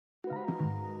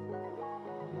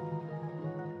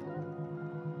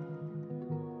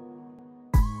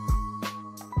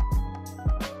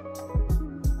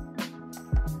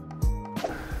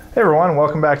Hey everyone,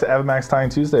 welcome back to AvidMax Tying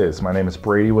Tuesdays. My name is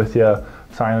Brady with you,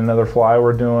 tying another fly.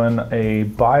 We're doing a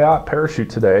Biot Parachute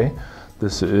today.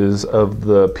 This is of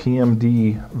the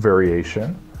PMD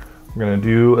variation. We're going to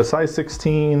do a size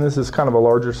 16. This is kind of a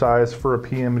larger size for a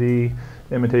PMD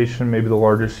imitation, maybe the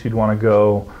largest you'd want to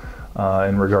go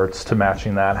in regards to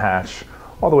matching that hatch,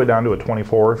 all the way down to a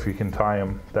 24 if you can tie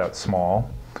them that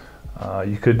small.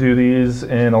 You could do these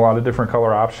in a lot of different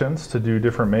color options to do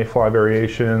different mayfly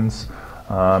variations.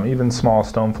 Even small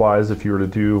stoneflies, if you were to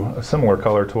do a similar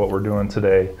color to what we're doing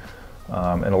today.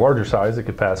 In a larger size, it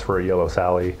could pass for a yellow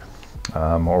Sally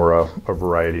or a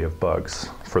variety of bugs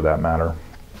for that matter.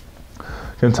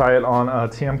 You can tie it on a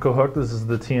Tiemco hook. This is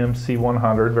the TMC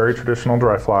 100, very traditional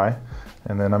dry fly.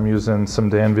 And then I'm using some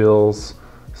Danville's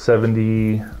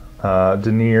 70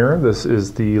 denier. This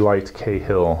is the light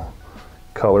Cahill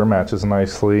color, matches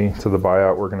nicely to the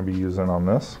Biot we're going to be using on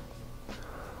this.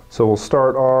 So we'll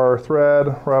start our thread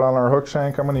right on our hook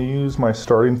shank. I'm going to use my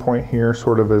starting point here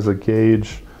sort of as a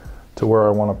gauge to where I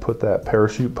want to put that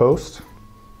parachute post.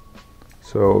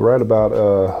 So right about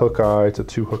a hook eye to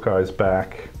 2 hook eyes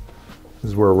back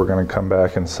is where we're going to come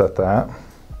back and set that.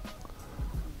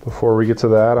 Before we get to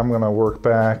that, I'm going to work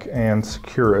back and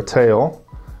secure a tail.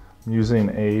 I'm using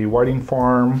a Whiting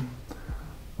Farm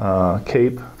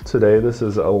cape today. This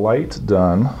is a light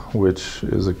dun, which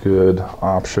is a good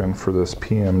option for this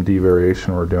PMD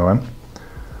variation we're doing.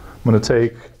 I'm going to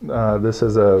take this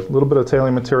as a little bit of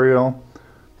tailing material,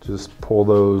 just pull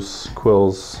those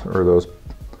quills or those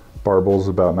barbels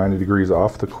about 90 degrees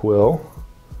off the quill,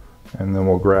 and then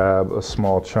we'll grab a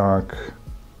small chunk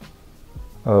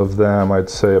of them. I'd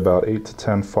say about 8 to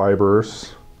 10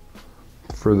 fibers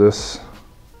for this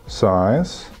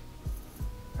size.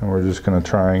 And we're just going to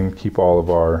try and keep all of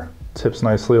our tips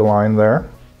nicely aligned there.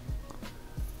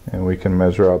 And we can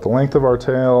measure out the length of our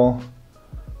tail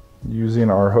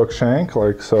using our hook shank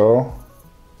like so.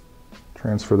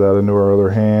 Transfer that into our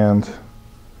other hand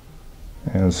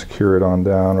and secure it on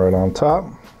down right on top.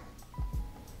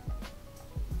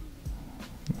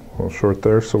 A little short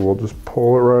there, so we'll just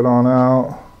pull it right on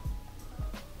out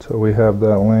till we have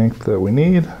that length that we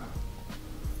need.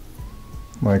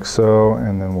 Like so,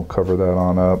 and then we'll cover that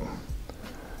on up.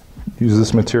 Use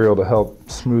this material to help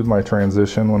smooth my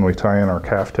transition when we tie in our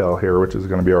calf tail here, which is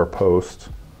going to be our post.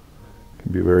 It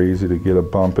can be very easy to get a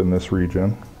bump in this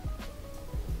region.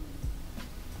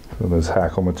 So this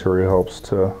hackle material helps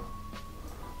to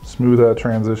smooth that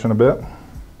transition a bit.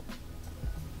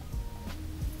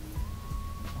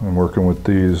 I'm working with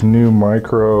these new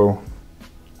micro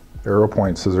arrow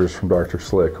point scissors from Dr.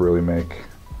 Slick. Really make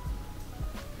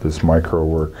this micro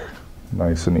work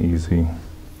nice and easy.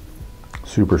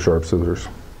 Super sharp scissors.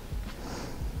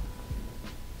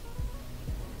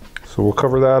 So we'll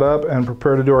cover that up and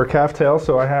prepare to do our calf tail.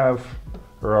 So I have,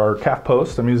 or our calf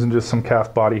post, I'm using just some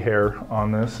calf body hair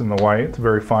on this in the white. It's a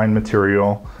very fine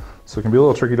material, so it can be a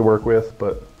little tricky to work with,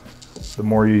 but the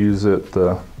more you use it,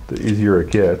 the easier it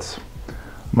gets.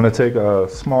 I'm going to take a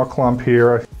small clump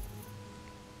here.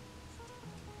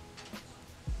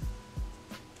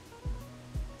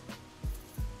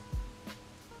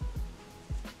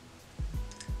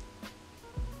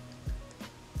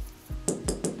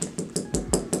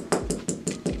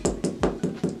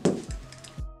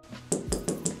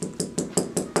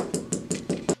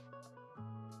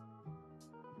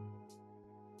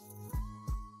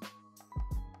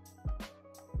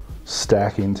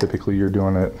 Stacking, typically you're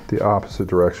doing it the opposite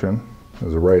direction,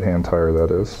 as a right hand tire that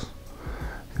is.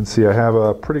 You can see I have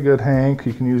a pretty good hank.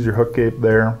 You can use your hook gape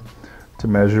there to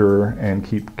measure and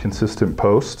keep consistent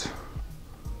post.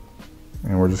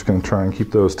 And we're just going to try and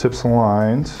keep those tips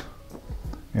aligned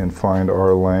and find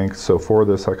our length. So for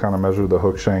this I kind of measure the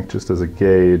hook shank just as a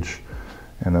gauge,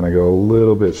 and then I go a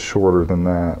little bit shorter than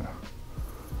that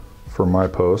for my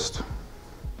post.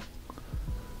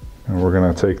 And we're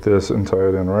going to take this and tie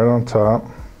it in right on top.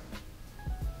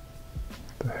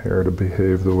 The hair to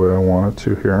behave the way I want it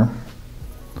to here.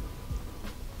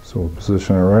 So we'll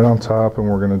position it right on top, and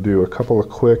we're going to do a couple of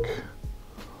quick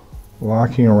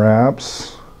locking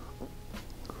wraps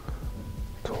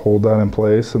to hold that in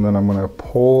place, and then I'm going to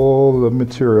pull the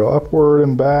material upward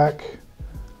and back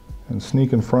and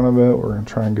sneak in front of it. We're going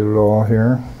to try and get it all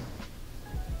here.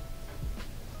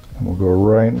 We'll go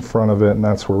right in front of it, and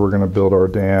that's where we're going to build our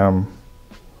dam,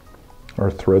 our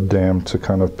thread dam, to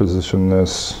kind of position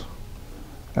this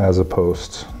as a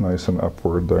post, nice and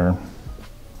upward there.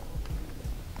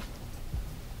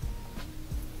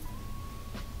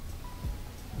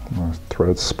 My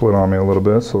thread's split on me a little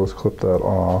bit, so let's clip that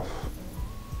off.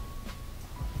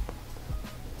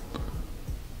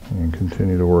 And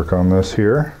continue to work on this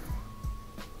here.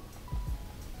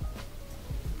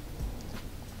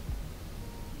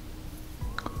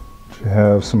 If you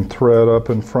have some thread up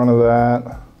in front of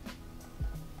that,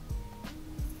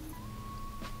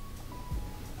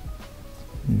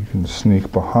 you can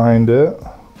sneak behind it.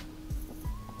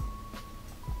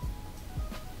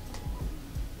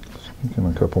 Sneak in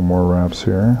a couple more wraps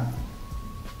here.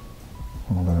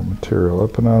 All that material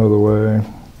up and out of the way.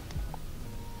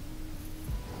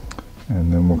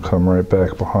 And then we'll come right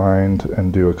back behind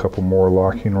and do a couple more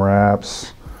locking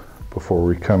wraps before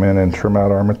we come in and trim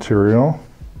out our material.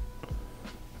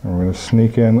 And we're going to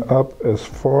sneak in up as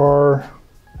far,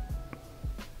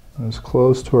 as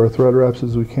close to our thread wraps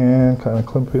as we can, kind of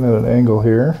clipping at an angle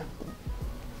here.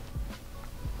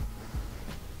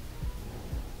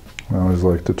 I always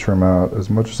like to trim out as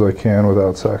much as I can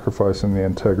without sacrificing the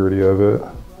integrity of it.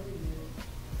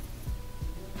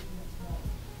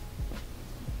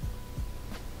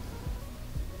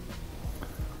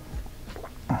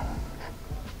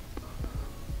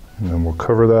 And then we'll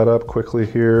cover that up quickly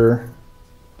here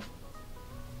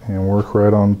and work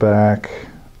right on back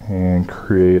and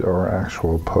create our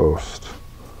actual post.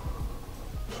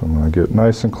 So I'm going to get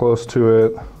nice and close to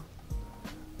it,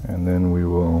 and then we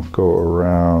will go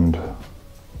around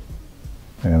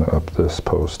and up this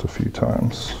post a few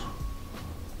times.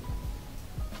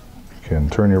 You can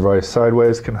turn your vise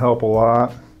sideways, can help a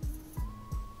lot.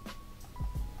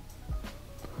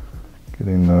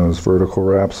 Getting those vertical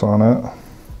wraps on it.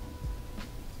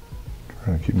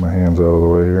 Trying to keep my hands out of the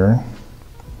way here.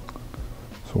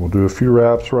 So we'll do a few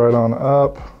wraps right on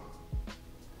up.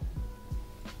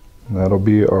 And that'll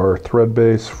be our thread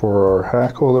base for our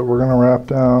hackle that we're going to wrap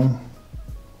down.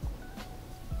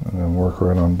 And then work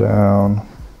right on down.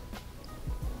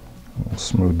 We'll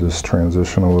smooth this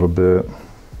transition a little bit.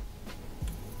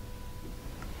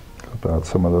 Cut out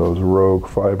some of those rogue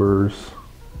fibers.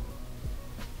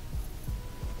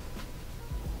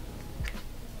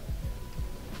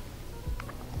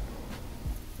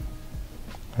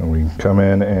 And we can come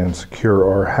in and secure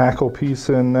our hackle piece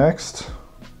in next.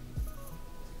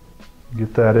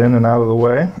 Get that in and out of the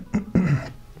way.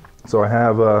 So I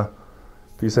have a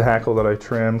piece of hackle that I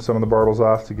trimmed some of the barbels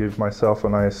off to give myself a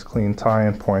nice clean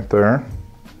tie-in point there.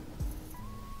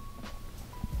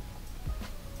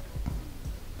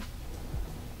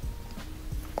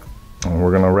 And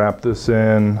we're going to wrap this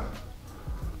in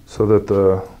so that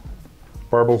the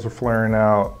barbels are flaring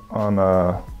out on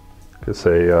a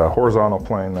horizontal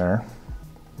plane there.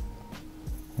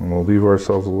 And we'll leave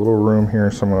ourselves a little room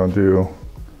here, so I'm going to do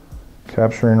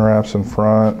capturing wraps in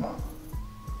front,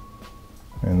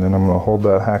 and then I'm going to hold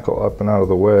that hackle up and out of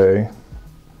the way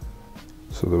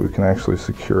so that we can actually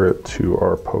secure it to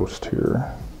our post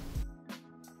here.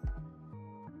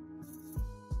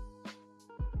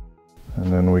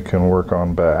 And then we can work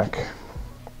on back.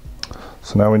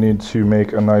 So now we need to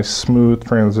make a nice smooth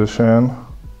transition,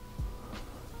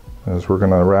 as we're going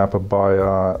to wrap a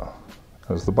biot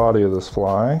as the body of this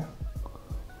fly.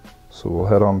 So we'll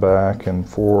head on back and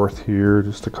forth here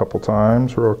just a couple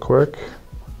times real quick.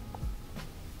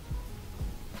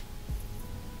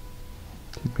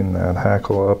 Keeping that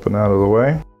hackle up and out of the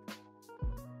way.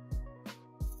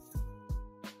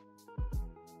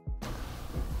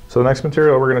 So the next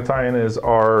material we're going to tie in is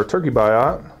our turkey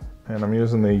biot, and I'm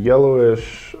using the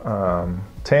yellowish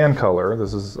tan color.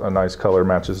 This is a nice color,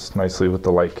 matches nicely with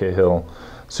the light Cahill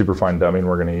superfine dubbing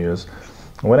we're going to use.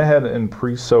 I went ahead and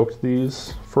pre-soaked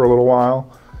these for a little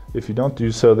while. If you don't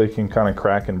do so, they can kind of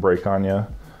crack and break on you.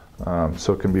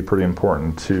 So it can be pretty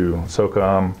important to soak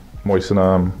them, moisten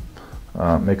them,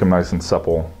 make them nice and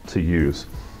supple to use.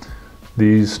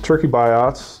 These turkey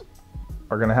biots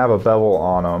are going to have a bevel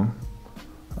on them,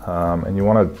 and you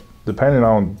want to, depending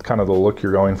on kind of the look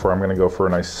you're going for, I'm going to go for a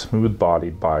nice smooth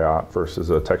bodied biot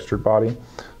versus a textured body.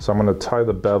 So I'm going to tie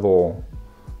the bevel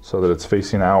so that it's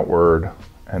facing outward,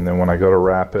 and then when I go to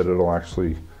wrap it, it'll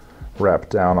actually wrap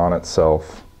down on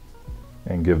itself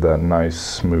and give that nice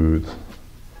smooth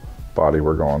body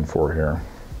we're going for here.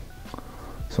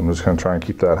 So I'm just going to try and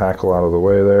keep that hackle out of the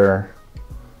way there,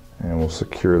 and we'll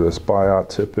secure this biot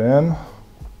tip in.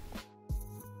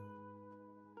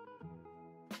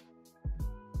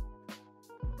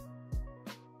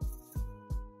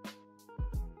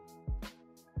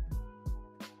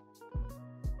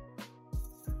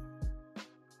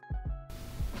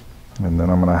 And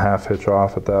then I'm going to half hitch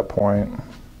off at that point.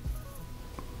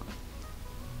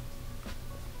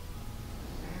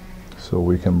 So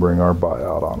we can bring our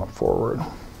biot on forward.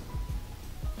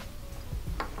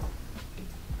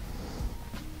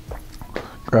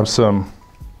 Grab some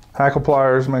hackle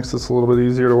pliers, makes this a little bit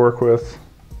easier to work with.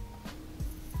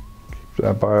 Keep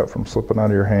that biot from slipping out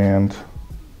of your hand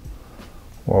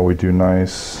while we do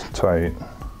nice, tight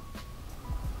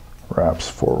wraps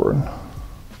forward.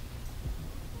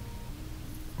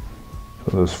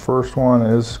 So this first one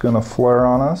is going to flare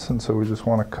on us, and so we just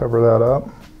want to cover that up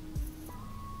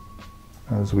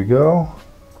as we go,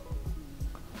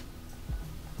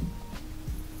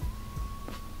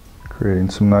 creating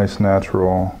some nice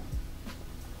natural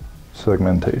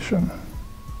segmentation.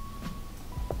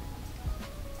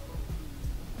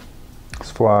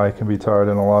 This fly can be tied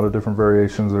in a lot of different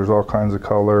variations. There's all kinds of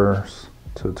colors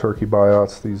to turkey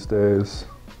biots these days,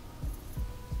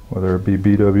 whether it be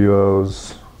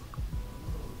BWOs,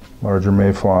 larger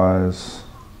mayflies,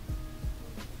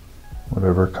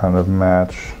 whatever kind of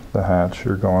match the hatch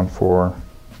you're going for.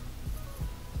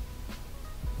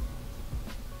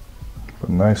 But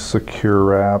nice secure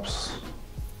wraps,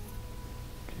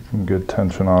 keeping good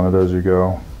tension on it as you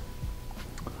go,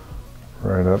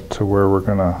 right up to where we're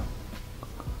gonna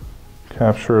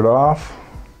capture it off,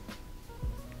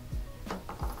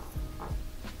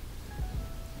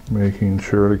 making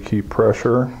sure to keep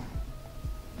pressure.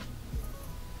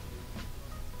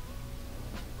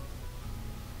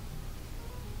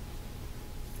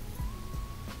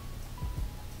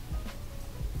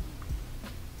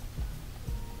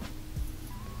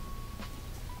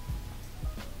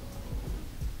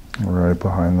 Right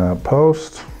behind that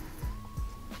post.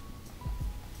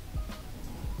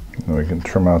 And we can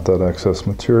trim out that excess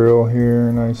material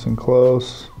here nice and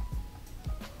close.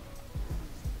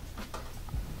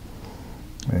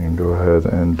 And go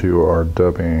ahead and do our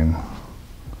dubbing.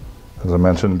 As I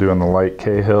mentioned, doing the light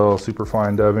Cahill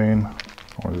superfine dubbing,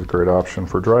 always a great option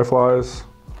for dry flies.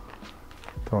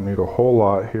 Don't need a whole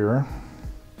lot here.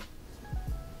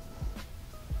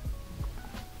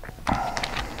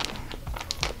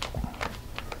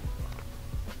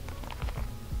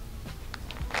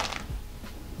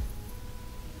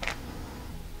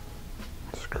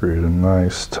 Create a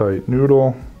nice tight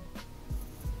noodle.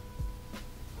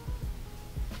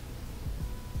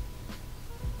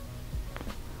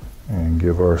 And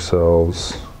give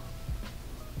ourselves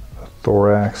a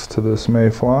thorax to this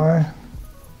mayfly.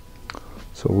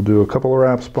 So we'll do a couple of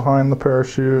wraps behind the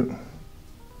parachute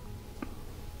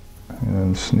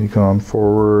and sneak on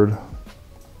forward,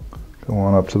 go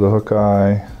on up to the hook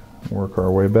eye, work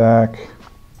our way back.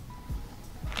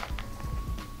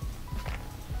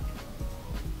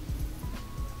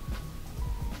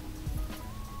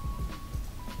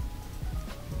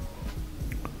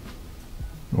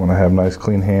 You want to have nice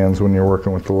clean hands when you're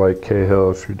working with the light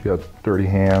Cahill. If you've got dirty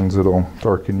hands, it'll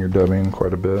darken your dubbing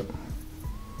quite a bit.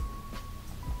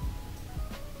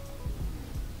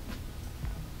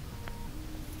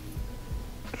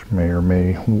 Which may or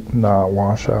may not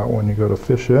wash out when you go to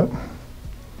fish it.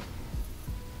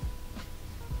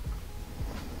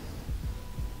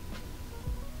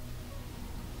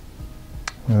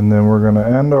 And then we're going to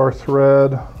end our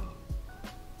thread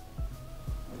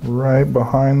right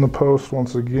behind the post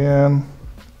once again,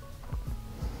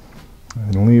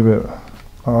 and leave it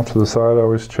off to the side. I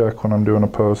always check when I'm doing a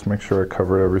post, make sure I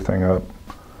cover everything up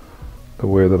the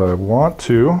way that I want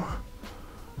to.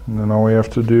 And then all we have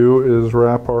to do is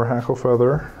wrap our hackle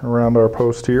feather around our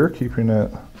post here, keeping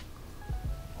it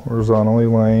horizontally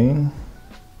laying.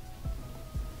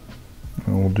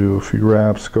 And we'll do a few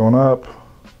wraps going up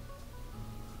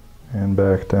and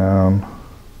back down.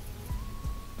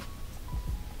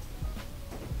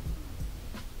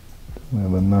 We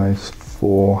have a nice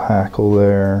full hackle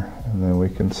there, and then we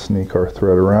can sneak our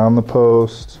thread around the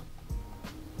post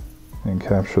and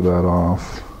capture that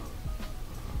off.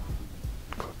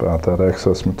 Clip out that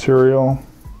excess material.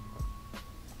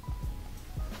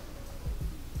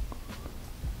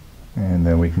 And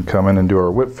then we can come in and do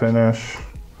our whip finish.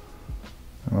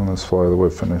 And on this fly, the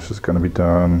whip finish is going to be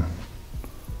done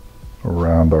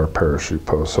around our parachute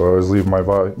post. So I always leave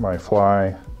my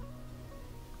fly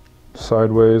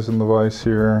sideways in the vise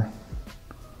here.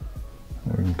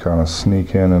 We can kind of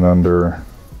sneak in and under,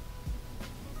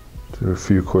 do a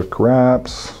few quick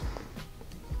wraps,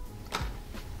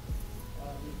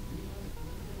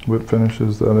 whip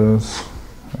finishes that is,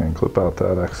 and clip out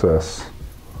that excess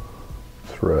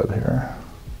thread here.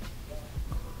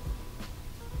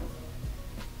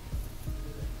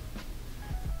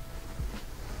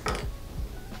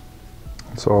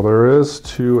 That's all there is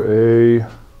to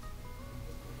a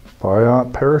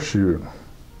Biot parachute.